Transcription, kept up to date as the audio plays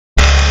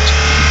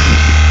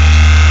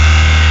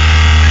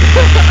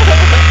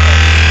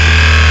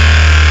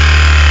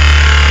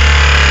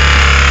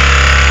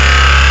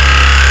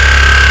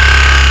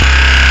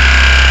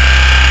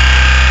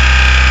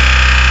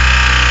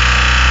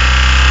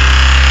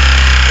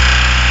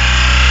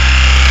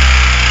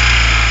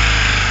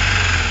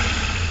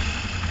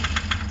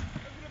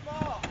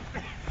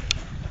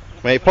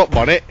Mate, pop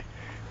bonnet.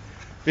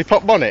 We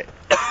pop bonnet.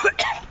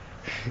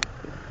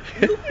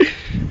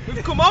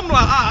 We've come on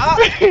like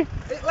that.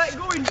 It let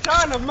go in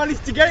time. I've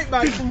managed to get it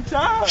back from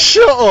time.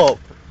 Shut up.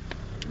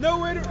 No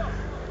way. Dude,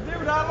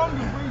 how long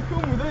have we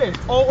come with this?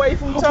 All the way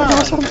from time.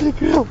 That's on the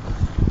grill.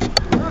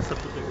 That's a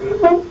fucking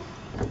grill.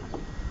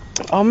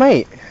 Oh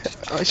mate,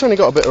 it's only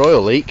got a bit of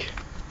oil leak.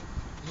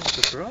 I'm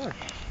surprised.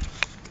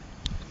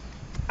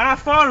 How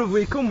far have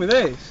we come with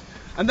this?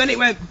 And then it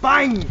went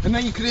bang, and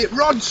then you could hear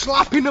Rod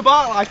slapping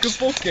about like a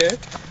fucker,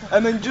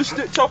 and then just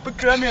at top of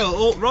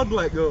Cremiel, Rod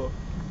let go.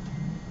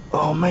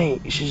 Oh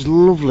mate, she's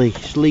lovely.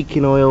 She's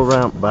leaking oil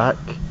round back.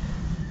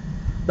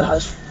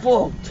 That's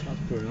fucked. That's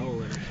putting an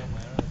hole in it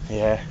somewhere.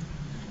 Yeah.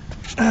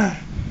 I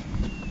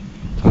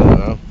don't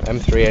know.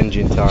 M3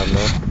 engine time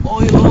though.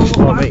 Oil all Oh,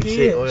 back mate, see,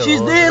 here. oil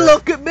She's all there, over.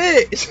 look at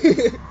bits.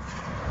 We've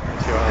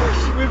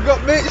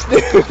got bits now.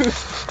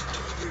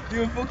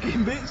 Your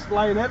fucking bits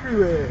flying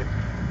everywhere.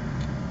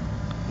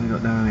 What we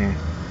got down here?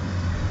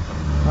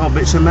 Oh,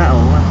 bits of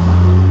metal.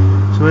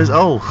 So where's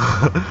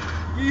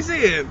Can you see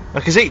him? I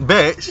can see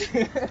bits.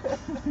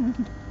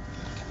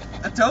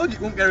 I told you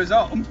it won't get us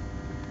on.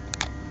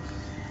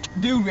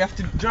 Dude, we have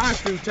to drive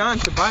through time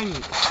to bang.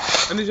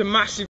 And there's a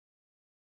massive